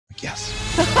Yes.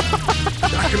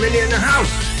 Dr. Mindy in the house.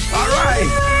 All right.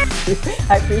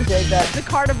 I appreciate that. The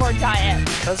carnivore diet.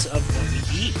 Because of what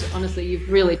we eat. Honestly, you've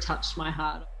really touched my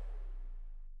heart.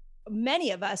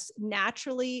 Many of us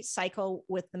naturally cycle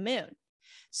with the moon.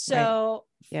 So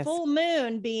Yes. full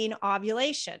moon being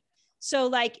ovulation. So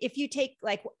like if you take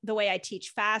like the way I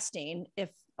teach fasting, if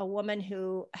a woman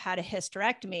who had a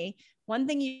hysterectomy, one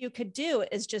thing you could do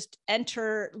is just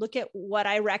look at what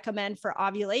I recommend for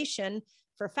ovulation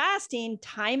for fasting,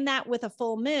 time that with a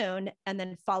full moon, and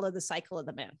then follow the cycle of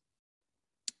the moon.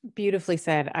 Beautifully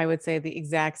said. I would say the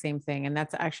exact same thing. And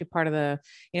that's actually part of the,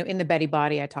 in the Betty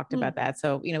Body, I talked about that.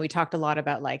 So, we talked a lot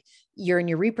about like you're in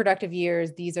your reproductive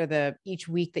years. These are each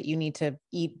week that you need to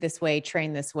eat this way,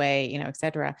 train this way, et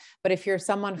cetera. But if you're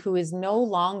someone who is no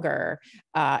longer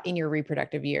in your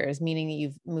reproductive years, meaning that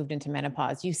you've moved into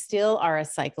menopause, you still are a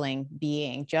cycling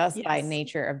being just by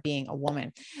nature of being a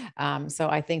woman. So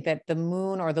I think that the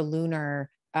moon or the lunar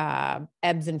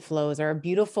ebbs and flows are a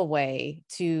beautiful way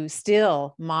to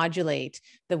still modulate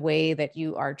the way that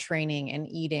you are training and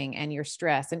eating and your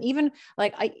stress. And even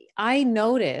like, I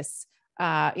notice,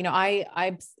 I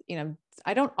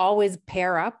don't always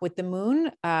pair up with the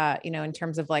moon, in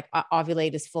terms of like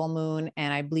ovulate is full moon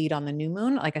and I bleed on the new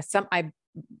moon.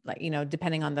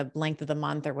 Depending on the length of the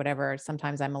month or whatever,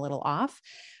 sometimes I'm a little off,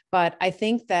 but I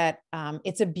think that,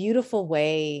 it's a beautiful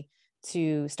way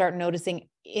to start noticing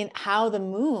in how the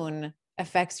moon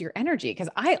affects your energy. Cause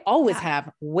I always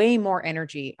have way more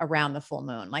energy around the full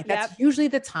moon. Like that's usually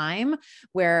the time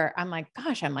where I'm like,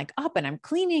 gosh, I'm like up and I'm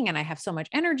cleaning and I have so much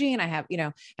energy and I have,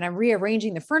 and I'm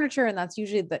rearranging the furniture. And that's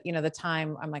usually the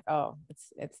time I'm like, oh,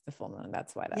 it's the full moon.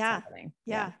 That's why that's happening.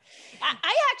 Yeah.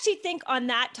 I actually think on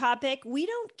that topic, we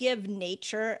don't give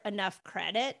nature enough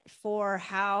credit for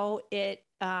how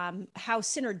how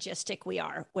synergistic we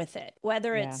are with it,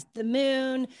 whether it's the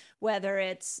moon, whether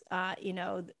it's,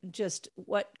 just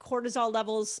what cortisol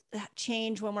levels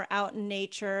change when we're out in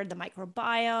nature, the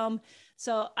microbiome.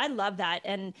 So I love that.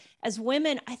 And as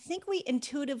women, I think we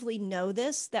intuitively know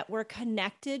this, that we're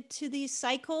connected to these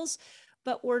cycles,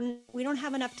 but we don't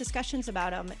have enough discussions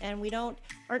about them. And we aren't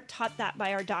taught that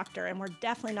by our doctor. And we're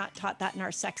definitely not taught that in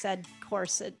our sex ed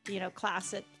course at,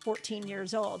 class at 14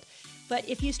 years old. But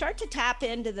if you start to tap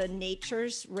into the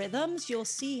nature's rhythms, you'll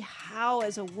see how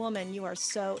as a woman, you are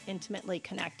so intimately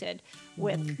connected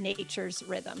with nature's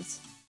rhythms.